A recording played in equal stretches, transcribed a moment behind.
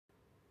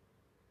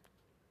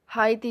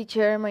Hi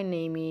teacher, my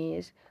name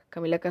is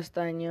Camila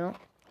Castaño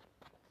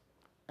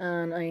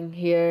and I'm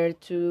here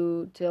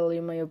to tell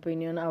you my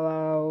opinion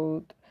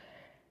about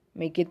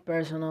Make It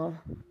Personal.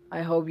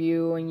 I hope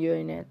you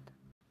enjoying it.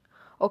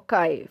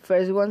 Okay,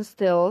 first one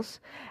tells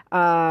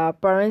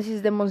parents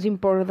is the most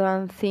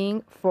important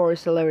thing for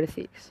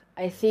celebrities.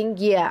 I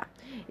think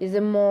it's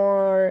the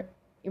more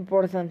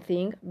important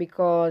thing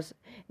because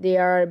they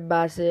are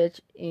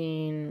based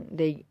in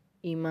the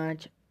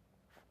image.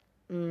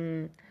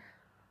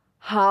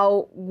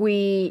 How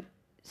we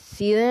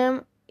see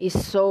them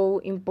is so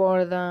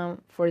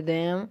important for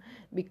them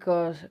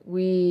because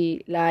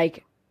we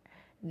like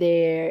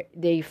their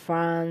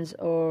fans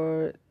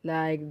or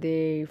like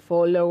their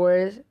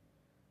followers.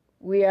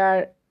 We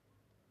are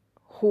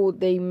who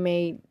they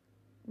made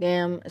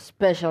them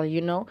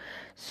special.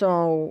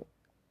 So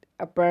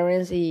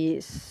appearance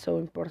is so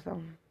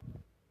important.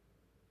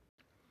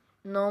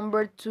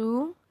 Number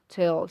two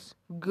tells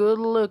good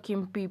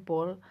looking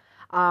people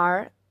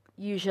are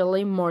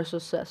usually more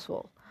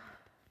successful.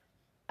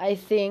 I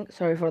think,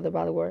 sorry for the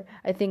bad word,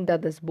 I think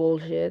that is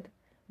bullshit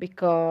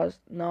because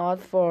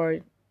not for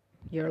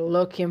you're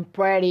looking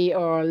pretty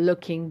or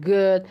looking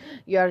good,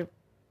 you're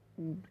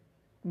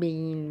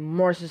being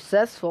more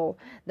successful.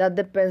 That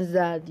depends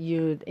that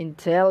you're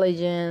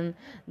intelligent,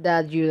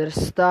 that your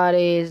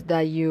studies,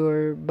 that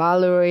your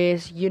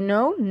values,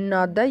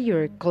 not that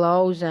your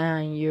clothes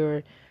and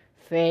your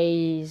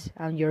face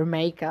and your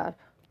makeup.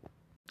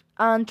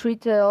 And three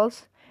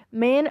tells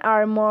men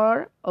are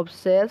more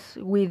obsessed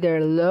with their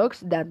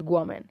looks than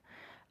women.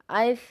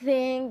 I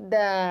think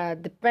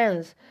that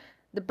depends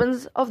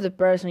of the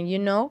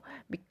person,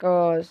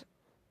 because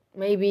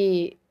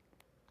maybe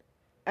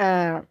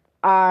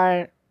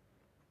are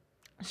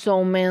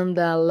some men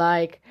that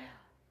like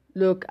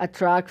look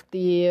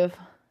attractive,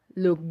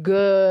 look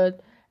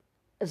good,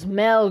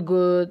 smell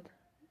good,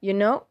 you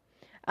know,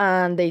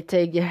 and they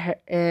take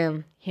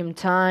him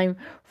time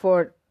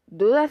for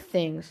do that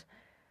things.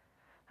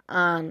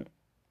 And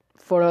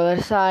for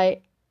other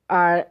side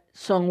are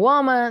some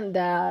woman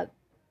that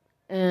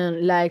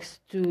likes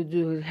to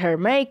do her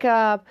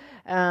makeup,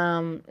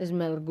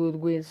 smell good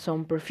with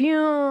some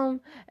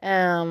perfume,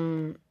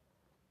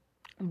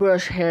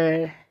 brush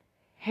her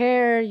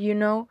hair.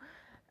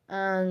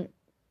 And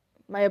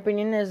my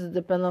opinion is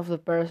depend of the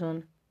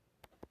person.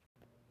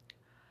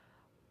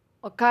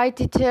 Okay,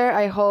 teacher,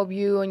 I hope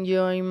you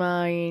enjoy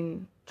my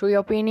three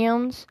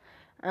opinions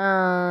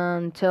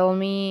and tell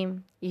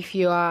me if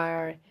you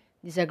are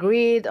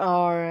disagreed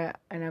or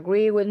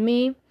agree with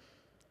me.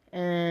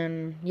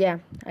 And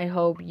I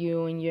hope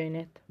you enjoy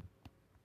it.